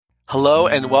Hello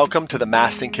and welcome to the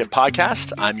Mastin Kipp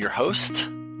podcast. I'm your host,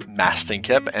 Mastin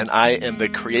Kipp, and I am the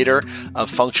creator of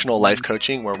Functional Life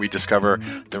Coaching, where we discover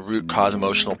the root cause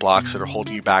emotional blocks that are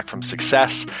holding you back from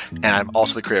success. And I'm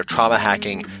also the creator of Trauma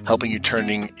Hacking, helping you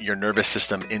turning your nervous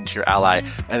system into your ally,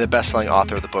 and the best-selling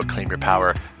author of the book Claim Your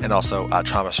Power, and also a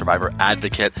trauma survivor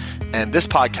advocate. And this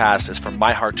podcast is from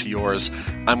my heart to yours.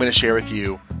 I'm going to share with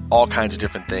you all kinds of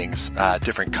different things,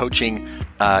 different coaching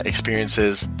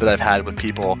experiences that I've had with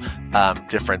people,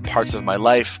 different parts of my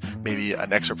life, maybe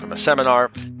an excerpt from a seminar,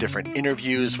 different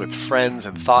interviews with friends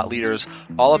and thought leaders,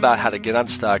 all about how to get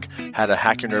unstuck, how to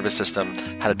hack your nervous system,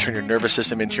 how to turn your nervous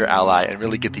system into your ally and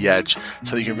really get the edge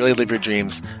so that you can really live your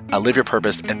dreams, live your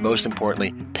purpose, and most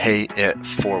importantly, pay it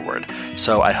forward.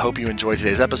 So I hope you enjoyed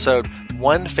today's episode.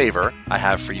 One favor I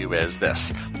have for you is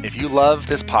this. If you love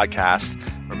this podcast,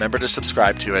 remember to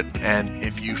subscribe to it. And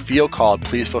if you feel called,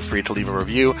 please feel free to leave a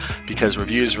review, because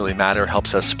reviews really matter,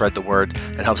 helps us spread the word,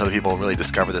 and helps other people really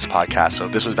discover this podcast. So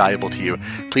if this was valuable to you,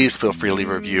 please feel free to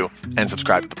leave a review and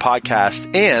subscribe to the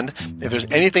podcast. And if there's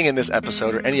anything in this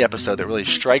episode or any episode that really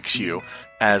strikes you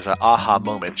as an aha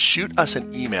moment, shoot us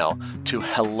an email to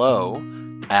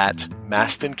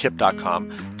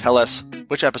hello@mastinkipp.com. Tell us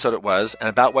which episode it was and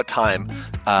about what time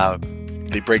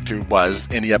the breakthrough was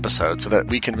in the episode, so that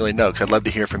we can really know, because I'd love to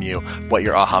hear from you what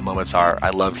your aha moments are.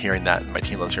 I love hearing that, and my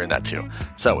team loves hearing that too.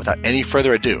 So without any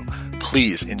further ado,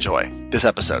 please enjoy this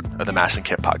episode of the Mastin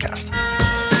Kipp podcast.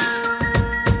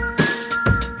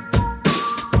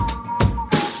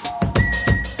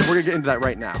 We're going to get into that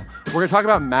right now. We're going to talk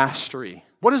about mastery.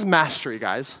 What is mastery,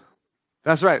 guys?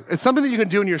 That's right. It's something that you can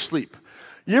do in your sleep.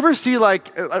 You ever see,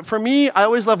 for me, I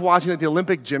always love watching the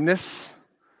Olympic gymnasts.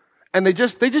 And they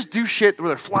just do shit where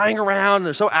they're flying around and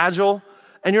they're so agile.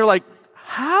 And you're like,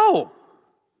 how?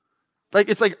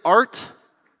 It's like art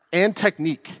and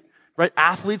technique, right?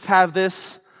 Athletes have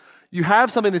this. You have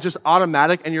something that's just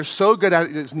automatic and you're so good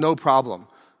at it, it's no problem.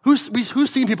 Who's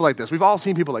seen people like this? We've all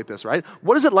seen people like this, right?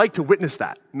 What is it like to witness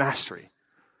that? Mastery.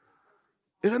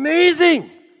 It's amazing.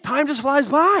 Time just flies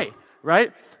by,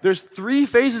 right? There's 3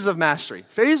 phases of mastery.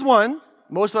 Phase 1,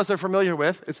 most of us are familiar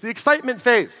with. It's the excitement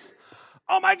phase.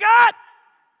 Oh my God,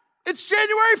 it's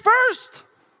January 1st.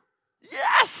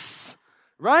 Yes,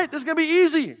 right? This is going to be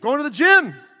easy. Going to the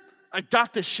gym. I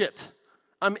got this shit.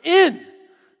 I'm in,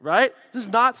 right? This is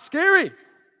not scary.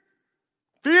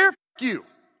 Fear, f*** you.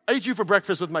 I ate you for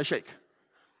breakfast with my shake,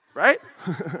 right?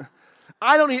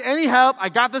 I don't need any help. I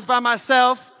got this by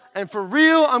myself. And for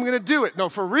real, I'm going to do it. No,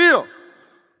 for real.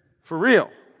 For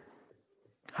real.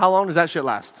 How long does that shit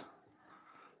last?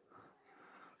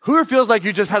 Who feels like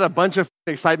you just had a bunch of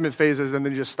excitement phases and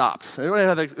then you just stopped? Anyone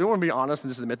want to be honest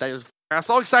and just admit that? I was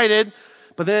so excited,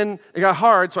 but then it got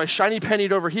hard, so I shiny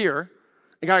pennied over here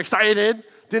and got excited,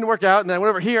 didn't work out, and then I went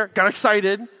over here, got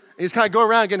excited, and you just kind of go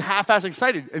around getting half-assed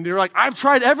excited. And you're like, I've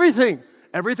tried everything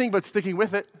but sticking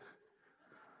with it.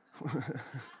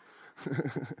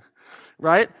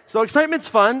 Right? So excitement's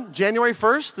fun. January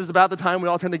 1st is about the time we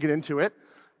all tend to get into it,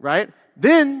 right?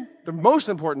 Then the most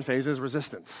important phase is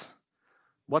resistance.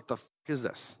 What the is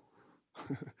this?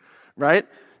 Right?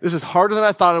 This is harder than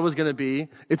I thought it was going to be.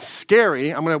 It's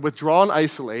scary. I'm going to withdraw and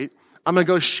isolate. I'm going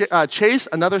to go chase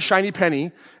another shiny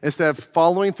penny instead of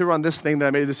following through on this thing that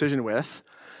I made a decision with.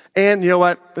 And you know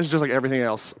what? This is just like everything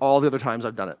else. All the other times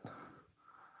I've done it.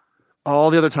 All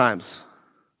the other times.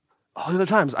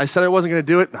 I said I wasn't going to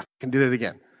do it, and I fucking did it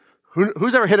again.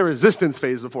 Who's ever hit a resistance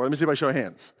phase before? Let me see by show of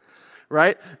hands.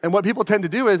 Right? And what people tend to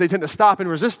do is they tend to stop in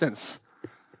resistance.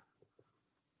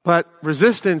 But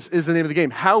resistance is the name of the game.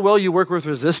 How well you work with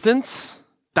resistance,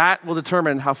 that will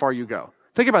determine how far you go.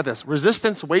 Think about this.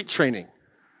 Resistance weight training.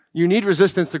 You need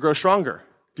resistance to grow stronger.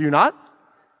 Do you not?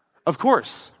 Of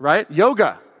course, right?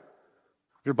 Yoga.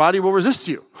 Your body will resist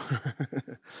you.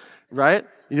 Right?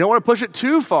 You don't want to push it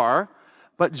too far,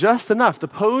 but just enough. The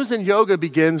pose in yoga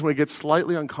begins when it gets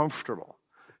slightly uncomfortable.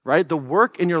 Right? The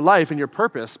work in your life and your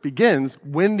purpose begins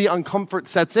when the uncomfort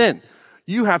sets in.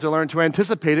 You have to learn to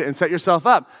anticipate it and set yourself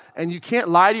up. And you can't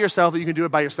lie to yourself that you can do it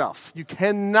by yourself. You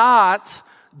cannot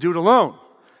do it alone.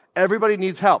 Everybody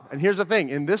needs help. And here's the thing.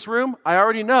 In this room, I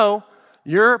already know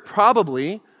you're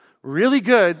probably really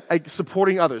good at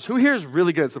supporting others. Who here is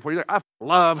really good at supporting? Like, I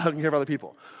love taking care of other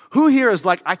people. Who here is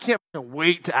like, I can't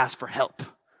wait to ask for help?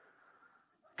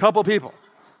 Couple people.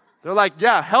 They're like,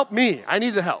 yeah, help me. I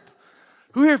need the help.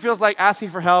 Who here feels like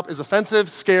asking for help is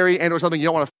offensive, scary, and or something you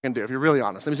don't want to fucking do, if you're really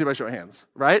honest? Let me see by show of hands,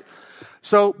 right?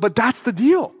 So, but that's the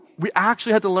deal. We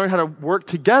actually had to learn how to work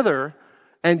together,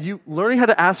 and learning how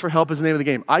to ask for help is the name of the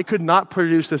game. I could not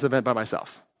produce this event by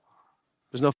myself.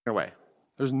 There's no fucking way.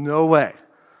 There's no way.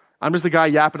 I'm just the guy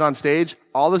yapping on stage.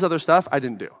 All this other stuff, I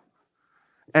didn't do.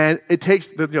 And it takes,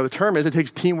 the term is, it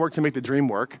takes teamwork to make the dream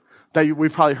work.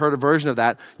 We've probably heard a version of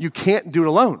that. You can't do it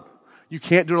alone. You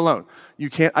can't do it alone. You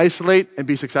can't isolate and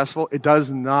be successful. It does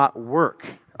not work,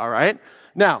 all right?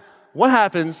 Now, what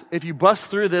happens if you bust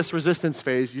through this resistance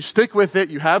phase, you stick with it,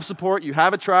 you have support, you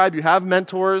have a tribe, you have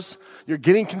mentors, you're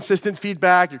getting consistent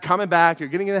feedback, you're coming back, you're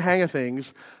getting in the hang of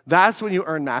things, that's when you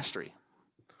earn mastery.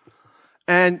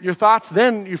 And your thoughts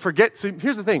then, you forget. So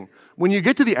here's the thing. When you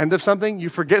get to the end of something, you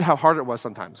forget how hard it was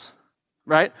sometimes,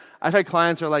 right? I've had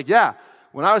clients who are like, yeah,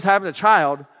 when I was having a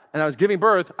child and I was giving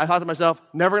birth, I thought to myself,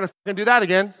 never going to do that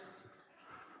again.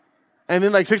 And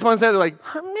then 6 months later, they're like,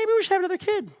 maybe we should have another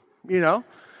kid,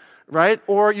 right?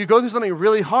 Or you go through something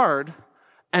really hard,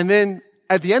 and then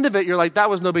at the end of it, you're like, that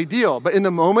was no big deal. But in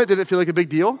the moment, did it feel like a big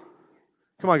deal?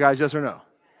 Come on, guys, yes or no?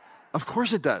 Of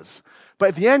course it does. But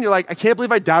at the end, you're like, I can't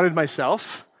believe I doubted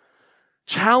myself.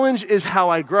 Challenge is how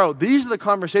I grow. These are the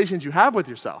conversations you have with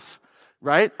yourself,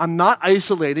 right? I'm not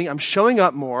isolating. I'm showing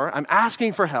up more. I'm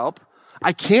asking for help.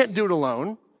 I can't do it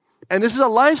alone. And this is a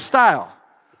lifestyle.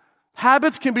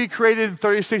 Habits can be created in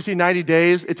 30, 60, 90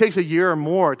 days. It takes a year or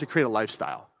more to create a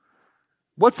lifestyle.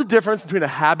 What's the difference between a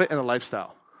habit and a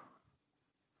lifestyle?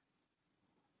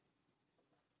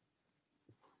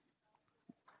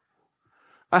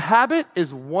 A habit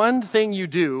is one thing you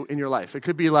do in your life. It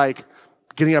could be like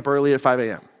getting up early at 5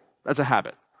 a.m. That's a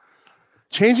habit.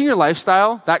 Changing your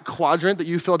lifestyle, that quadrant that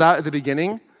you filled out at the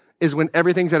beginning, is when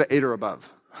everything's at an 8 or above,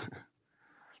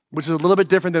 which is a little bit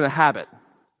different than a habit,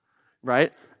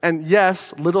 right? And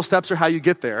yes, little steps are how you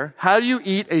get there. How do you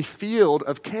eat a field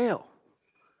of kale?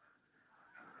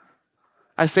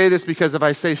 I say this because if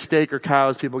I say steak or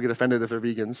cows, people get offended if they're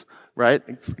vegans, right?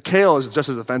 Kale is just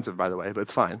as offensive, by the way, but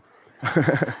it's fine.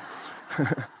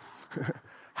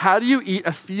 How do you eat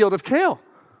a field of kale?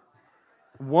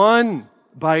 One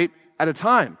bite at a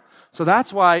time. So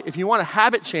that's why if you want a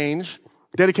habit change,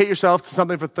 dedicate yourself to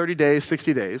something for 30 days,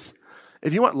 60 days.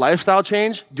 If you want lifestyle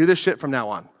change, do this shit from now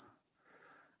on.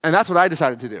 And that's what I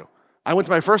decided to do. I went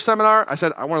to my first seminar. I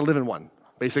said, I want to live in one,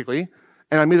 basically.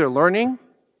 And I'm either learning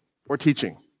or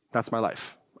teaching. That's my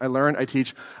life. I learn, I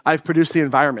teach. I've produced the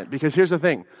environment. Because here's the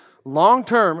thing. Long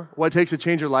term, what it takes to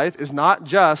change your life is not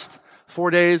just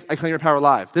 4 days, I claim your power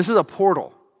live. This is a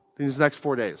portal these next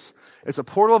 4 days. It's a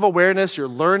portal of awareness. You're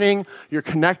learning, you're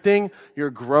connecting, you're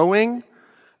growing.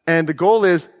 And the goal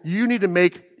is you need to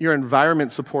make your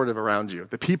environment supportive around you.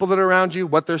 The people that are around you,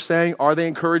 what they're saying, are they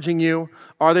encouraging you?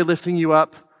 Are they lifting you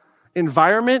up?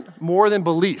 Environment more than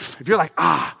belief. If you're like,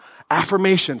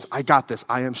 affirmations, I got this,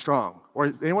 I am strong. Or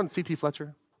is anyone C.T.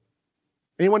 Fletcher?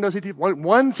 Anyone know C.T.?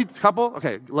 One couple?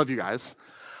 Okay, love you guys.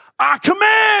 I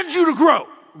command you to grow,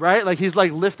 right? He's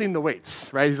lifting the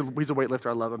weights, right? He's a weightlifter.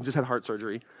 I love him. Just had heart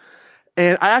surgery.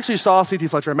 And I actually saw C.T.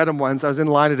 Fletcher. I met him once. I was in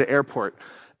line at an airport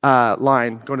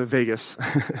going to Vegas.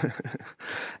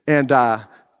 And that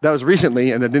was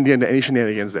recently, and I didn't get into any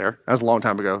shenanigans there. That was a long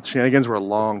time ago. Shenanigans were a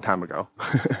long time ago.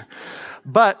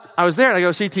 But I was there, and I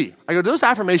go, CT, do those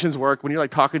affirmations work when you're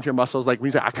talking to your muscles, when you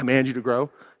say, I command you to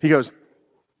grow? He goes,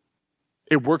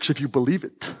 it works if you believe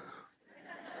it.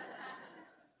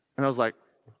 And I was like,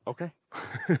 okay.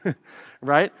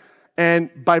 Right? And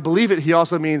by believe it, he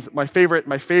also means, my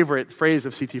favorite phrase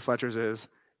of C.T. Fletcher's is,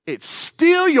 it's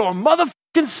still your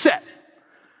motherfucking set.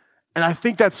 And I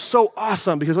think that's so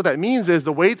awesome because what that means is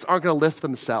the weights aren't going to lift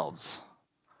themselves.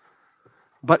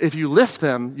 But if you lift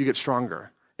them, you get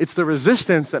stronger. It's the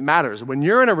resistance that matters. When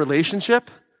you're in a relationship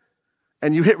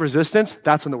and you hit resistance,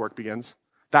 that's when the work begins.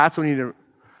 That's when you need to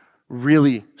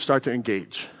really start to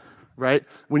engage, right?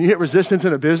 When you hit resistance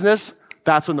in a business,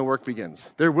 that's when the work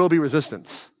begins. There will be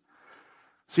resistance.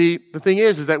 See, the thing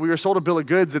is that we were sold a bill of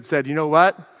goods that said, you know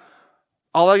what?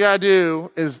 All I got to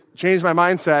do is change my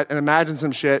mindset and imagine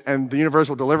some shit, and the universe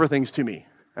will deliver things to me.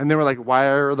 And then we're like, why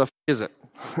the is it?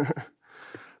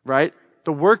 Right?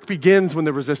 The work begins when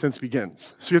the resistance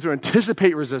begins. So you have to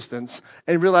anticipate resistance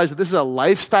and realize that this is a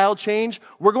lifestyle change.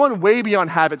 We're going way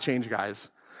beyond habit change, guys.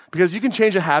 Because you can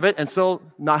change a habit and still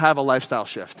not have a lifestyle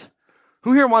shift.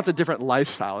 Who here wants a different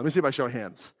lifestyle? Let me see if I show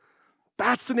hands.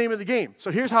 That's the name of the game.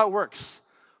 So here's how it works.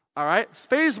 All right?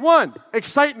 Phase 1,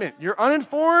 excitement. You're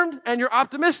uninformed and you're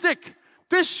optimistic.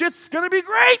 This shit's going to be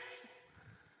great.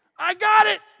 I got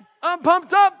it. I'm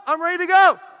pumped up. I'm ready to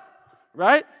go.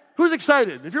 Right? Who's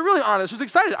excited? If you're really honest, who's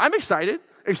excited? I'm excited.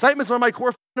 Excitement's one of my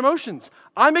core emotions.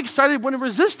 I'm excited when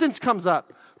resistance comes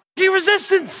up.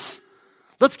 Resistance.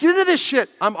 Let's get into this shit.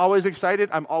 I'm always excited.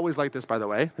 I'm always like this, by the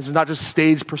way. This is not just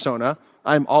stage persona.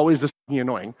 I'm always this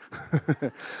annoying.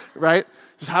 Right?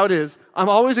 Just how it is. I'm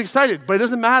always excited, but it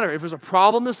doesn't matter. If there's a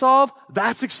problem to solve,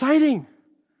 that's exciting.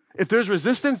 If there's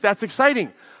resistance, that's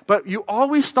exciting. But you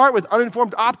always start with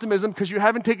uninformed optimism because you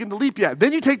haven't taken the leap yet.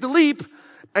 Then you take the leap,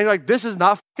 and you're like, this is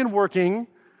not fucking working.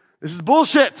 This is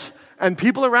bullshit. And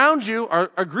people around you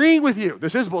are agreeing with you.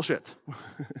 This is bullshit.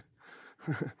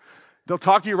 They'll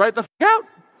talk you right the fuck out.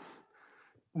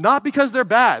 Not because they're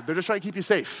bad. They're just trying to keep you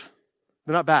safe.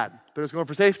 They're not bad. They're just going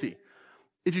for safety.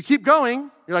 If you keep going,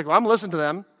 you're like, well, I'm listening to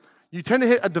them. You tend to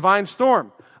hit a divine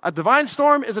storm. A divine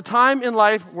storm is a time in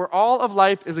life where all of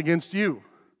life is against you.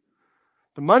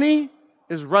 The money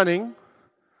is running.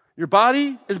 Your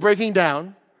body is breaking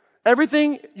down.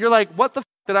 Everything, you're like, what the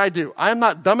did I do? I am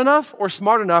not dumb enough or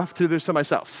smart enough to do this to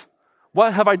myself.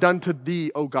 What have I done to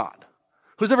thee, O God?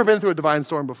 Who's ever been through a divine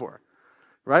storm before?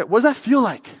 Right? What does that feel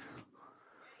like?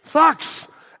 Sucks.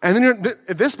 And then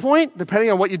at this point, depending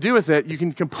on what you do with it, you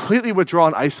can completely withdraw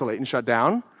and isolate and shut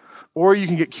down, or you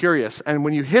can get curious. And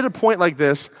when you hit a point like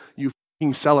this, you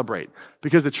fucking celebrate.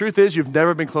 Because the truth is, you've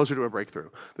never been closer to a breakthrough.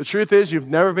 The truth is, you've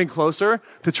never been closer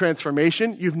to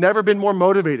transformation. You've never been more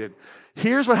motivated.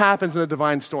 Here's what happens in a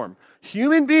divine storm.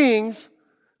 Human beings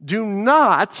do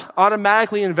not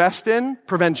automatically invest in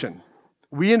prevention.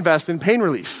 We invest in pain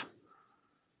relief.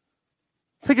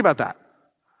 Think about that.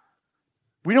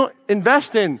 We don't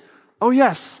invest in, oh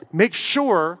yes, make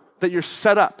sure that you're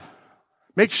set up.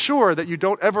 Make sure that you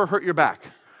don't ever hurt your back.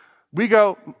 We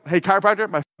go, hey, chiropractor,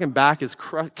 my fucking back is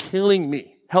killing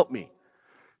me. Help me.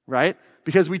 Right?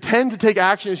 Because we tend to take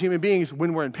action as human beings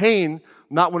when we're in pain,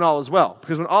 not when all is well.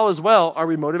 Because when all is well, are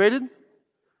we motivated?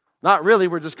 Not really,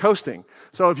 we're just coasting.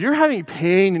 So if you're having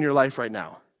pain in your life right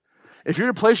now, if you're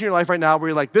in a place in your life right now where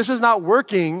you're like, this is not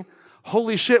working,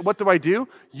 holy shit, what do I do?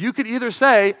 You could either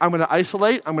say, I'm going to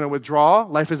isolate, I'm going to withdraw,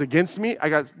 life is against me, I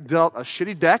got dealt a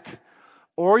shitty deck.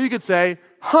 Or you could say,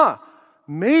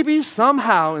 maybe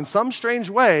somehow, in some strange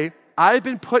way, I've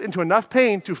been put into enough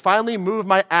pain to finally move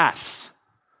my ass.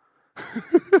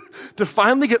 To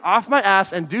finally get off my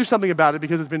ass and do something about it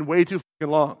because it's been way too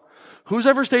fucking long. Who's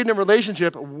ever stayed in a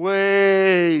relationship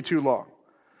way too long?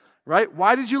 Right?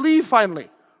 Why did you leave finally?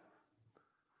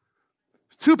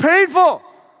 It's too painful.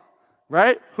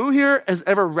 Right? Who here has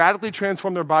ever radically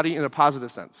transformed their body in a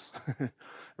positive sense?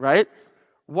 Right?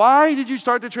 Why did you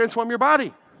start to transform your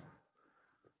body?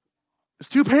 It's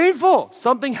too painful.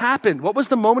 Something happened. What was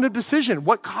the moment of decision?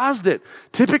 What caused it?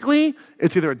 Typically,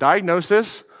 it's either a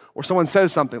diagnosis or someone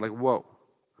says something like, whoa.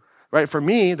 Right? For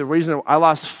me, the reason I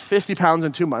lost 50 pounds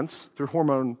in 2 months through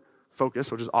hormone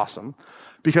focus, which is awesome,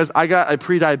 because I got a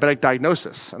pre-diabetic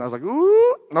diagnosis. And I was like,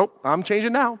 ooh, nope, I'm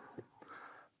changing now.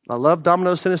 I love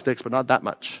Domino's Cinesticks, but not that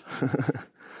much.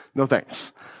 No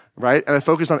thanks. Right? And I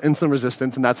focused on insulin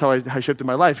resistance, and that's how I shifted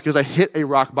my life, because I hit a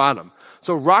rock bottom.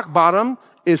 So rock bottom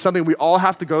is something we all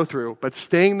have to go through, but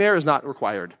staying there is not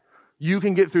required. You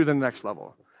can get through the next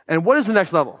level. And what is the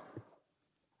next level?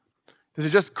 Does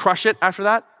it just crush it after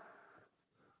that?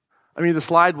 I mean, the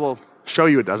slide will show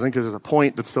you it doesn't, because there's a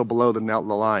point that's still below the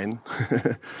line.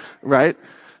 Right?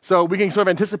 So we can sort of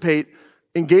anticipate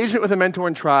engagement with a mentor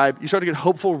and tribe. You start to get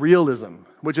hopeful realism,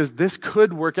 which is this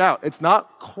could work out. It's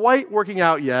not quite working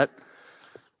out yet.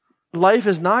 Life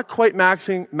is not quite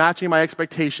matching my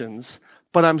expectations,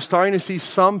 but I'm starting to see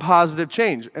some positive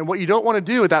change. And what you don't want to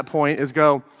do at that point is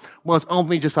go, well, it's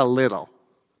only just a little.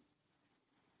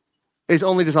 It's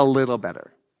only just a little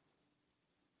better.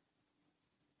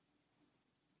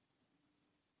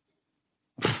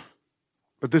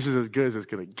 But this is as good as it's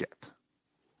going to get.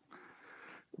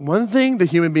 One thing that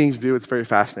human beings do, it's very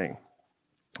fascinating.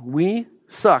 We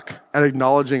suck at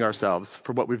acknowledging ourselves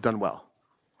for what we've done well.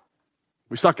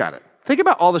 We suck at it. Think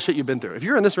about all the shit you've been through. If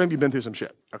you're in this room, you've been through some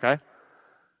shit, okay?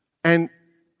 And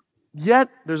yet,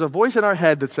 there's a voice in our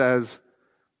head that says,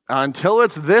 until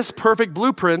it's this perfect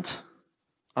blueprint,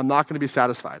 I'm not going to be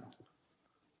satisfied.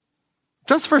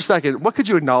 Just for a second, what could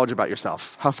you acknowledge about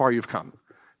yourself? How far you've come?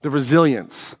 The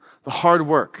resilience, the hard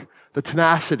work, the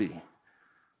tenacity,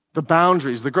 the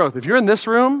boundaries, the growth. If you're in this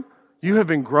room, you have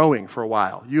been growing for a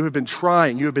while. You have been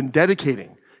trying. You have been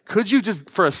dedicating. Could you just,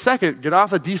 for a second, get off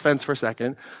the defense for a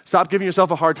second, stop giving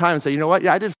yourself a hard time and say, you know what?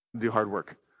 Yeah, I did do hard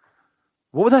work.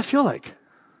 What would that feel like?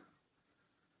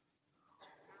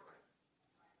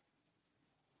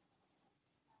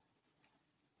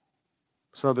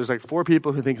 So there's like 4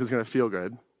 people who think it's going to feel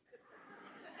good.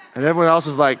 And everyone else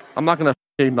is like, I'm not going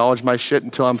to acknowledge my shit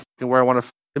until I'm where I want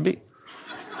to be.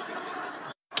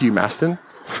 F you, Maston.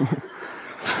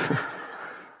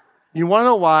 You want to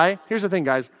know why? Here's the thing,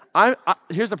 guys.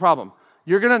 Here's the problem.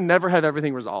 You're going to never have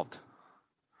everything resolved.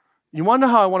 You want to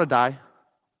know how I want to die?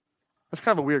 That's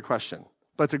kind of a weird question,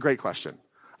 but it's a great question.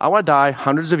 I want to die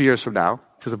hundreds of years from now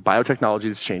because of biotechnology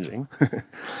that's changing.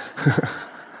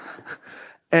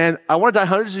 And I want to die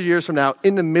hundreds of years from now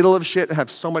in the middle of shit and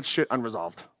have so much shit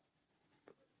unresolved.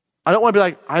 I don't want to be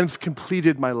like, I've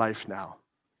completed my life now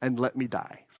and let me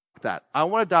die. That. I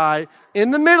want to die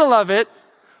in the middle of it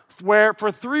where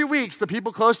for 3 weeks the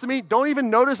people close to me don't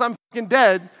even notice I'm fucking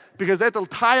dead because they have to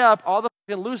tie up all the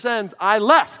fucking loose ends I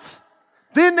left.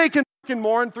 Then they can fucking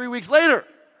mourn 3 weeks later.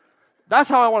 That's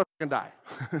how I want to fucking die.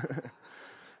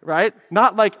 Right?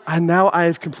 Not like, now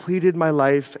I've completed my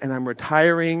life and I'm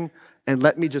retiring and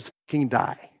let me just fucking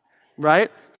die.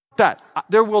 Right? That.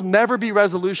 There will never be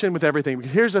resolution with everything.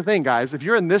 Because here's the thing, guys. If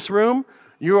you're in this room,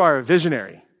 you are a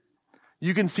visionary.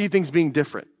 You can see things being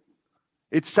different.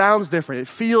 It sounds different. It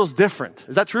feels different.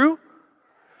 Is that true?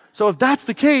 So if that's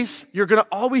the case, you're going to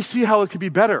always see how it could be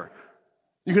better.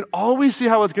 You can always see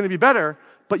how it's going to be better,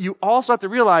 but you also have to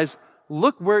realize,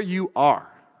 look where you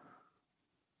are.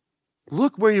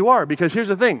 Look where you are, because here's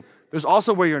the thing. There's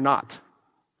also where you're not.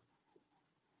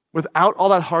 Without all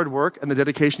that hard work and the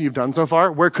dedication you've done so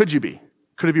far, where could you be?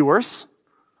 Could it be worse?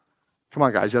 Come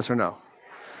on, guys, yes or no?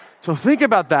 So think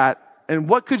about that. And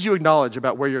what could you acknowledge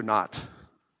about where you're not?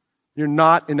 You're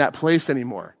not in that place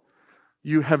anymore.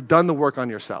 You have done the work on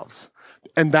yourselves.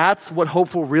 And that's what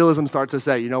hopeful realism starts to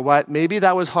say. You know what? Maybe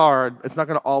that was hard. It's not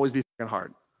going to always be fucking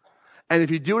hard. And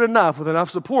if you do it enough with enough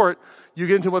support, you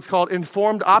get into what's called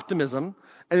informed optimism.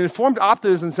 And informed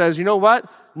optimism says, you know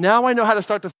what? Now I know how to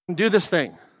start to do this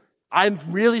thing. I'm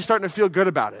really starting to feel good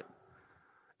about it.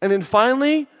 And then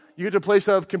finally, you get to a place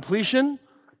of completion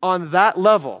on that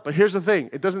level. But here's the thing,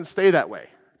 it doesn't stay that way.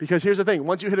 Because here's the thing,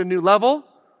 once you hit a new level,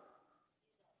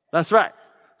 that's right.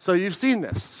 So you've seen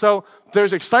this. So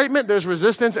there's excitement, there's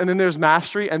resistance, and then there's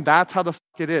mastery, and that's how the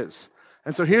fuck it is.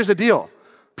 And so here's the deal.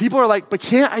 People are like, but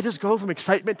can't I just go from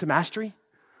excitement to mastery?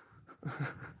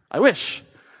 I wish,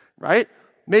 right?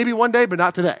 Maybe one day, but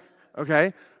not today,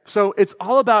 okay? So it's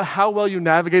all about how well you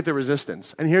navigate the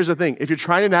resistance. And here's the thing, if you're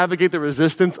trying to navigate the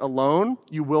resistance alone,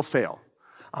 you will fail.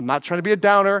 I'm not trying to be a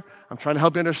downer. I'm trying to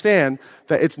help you understand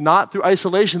that it's not through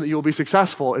isolation that you will be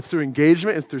successful. It's through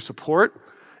engagement. It's through support.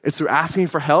 It's through asking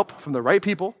for help from the right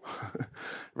people,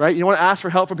 right? You don't want to ask for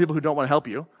help from people who don't want to help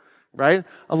you, right?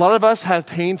 A lot of us have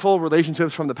painful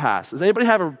relationships from the past. Does anybody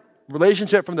have a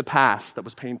relationship from the past that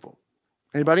was painful?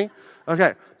 Anybody?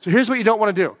 Okay, so here's what you don't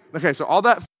want to do. Okay, so all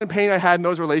that pain I had in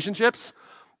those relationships,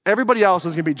 everybody else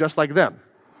is going to be just like them.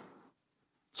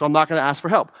 So I'm not going to ask for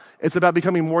help. It's about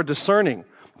becoming more discerning.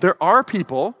 There are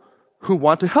people who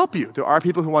want to help you. There are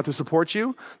people who want to support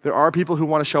you. There are people who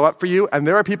want to show up for you. And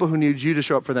there are people who need you to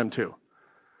show up for them too.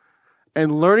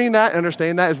 And learning that and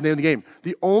understanding that is the name of the game.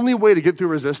 The only way to get through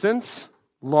resistance,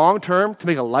 long-term, to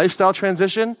make a lifestyle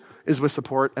transition, is with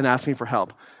support and asking for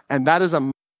help. And that is a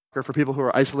marker for people who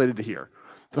are isolated to hear.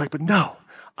 They're like, but no,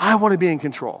 I want to be in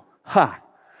control.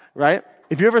 Right?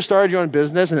 If you ever started your own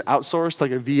business and outsourced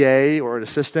like a VA or an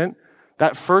assistant,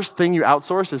 that first thing you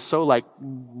outsource is so like,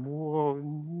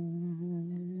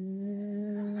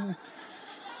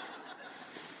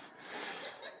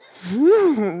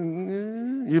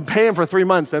 you pay him for 3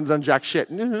 months, then done jack shit.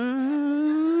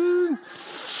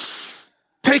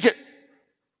 Take it.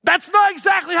 That's not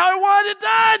exactly how I wanted it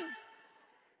done.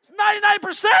 It's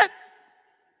 99%.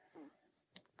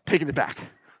 Taking it back.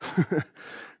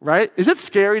 Right? Is it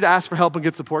scary to ask for help and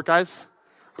get support, guys?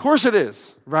 Of course it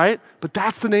is, right? But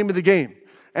that's the name of the game.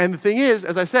 And the thing is,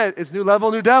 as I said, it's new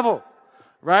level, new devil,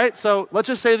 right? So let's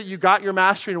just say that you got your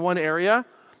mastery in one area.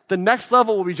 The next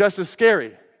level will be just as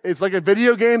scary. It's like a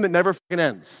video game that never fucking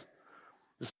ends.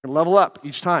 Just level up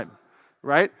each time,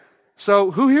 right?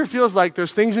 So who here feels like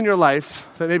there's things in your life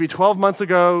that maybe 12 months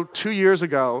ago, 2 years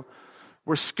ago,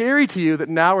 were scary to you that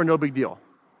now are no big deal?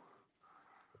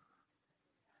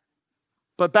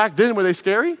 But back then, were they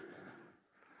scary?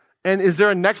 And is there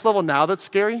a next level now that's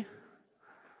scary?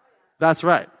 That's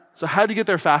right. So how do you get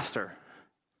there faster?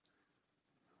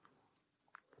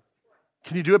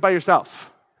 Can you do it by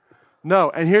yourself? No.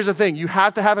 And here's the thing. You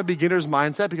have to have a beginner's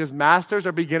mindset because masters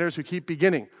are beginners who keep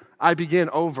beginning. I begin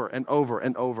over and over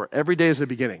and over. Every day is a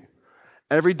beginning.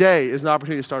 Every day is an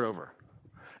opportunity to start over.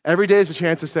 Every day is a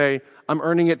chance to say, I'm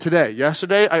earning it today.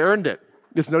 Yesterday, I earned it.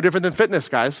 It's no different than fitness,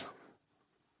 guys.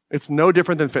 It's no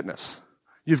different than fitness.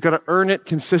 You've got to earn it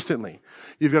consistently.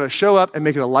 You've got to show up and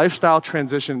make it a lifestyle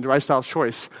transition, lifestyle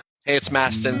choice. Hey, it's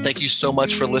Mastin. Thank you so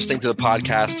much for listening to the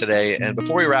podcast today. And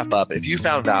before we wrap up, if you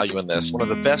found value in this, one of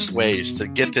the best ways to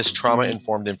get this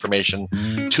trauma-informed information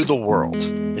to the world,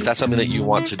 if that's something that you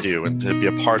want to do and to be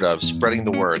a part of, spreading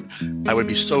the word, I would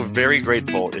be so very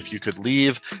grateful if you could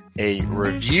leave a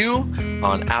review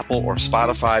on Apple or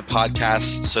Spotify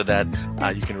podcasts so that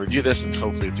you can review this, and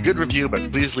hopefully it's a good review,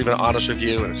 but please leave an honest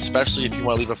review. And especially if you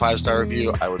want to leave a 5-star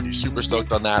review, I would be super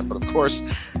stoked on that. But of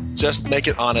course, just make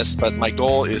it honest. But my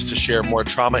goal is to share more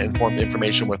trauma-informed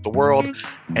information with the world,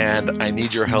 and I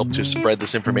need your help to spread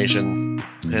this information,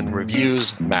 and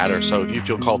reviews matter. So if you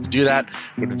feel called to do that,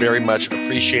 would very much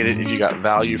appreciate it. If you got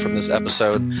value from this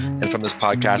episode and from this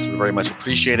podcast, would very much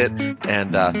appreciate it.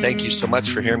 And thank you so much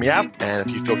for hearing me out. And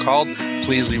if you feel called,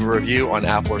 please leave a review on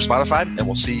Apple or Spotify, and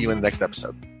we'll see you in the next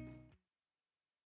episode.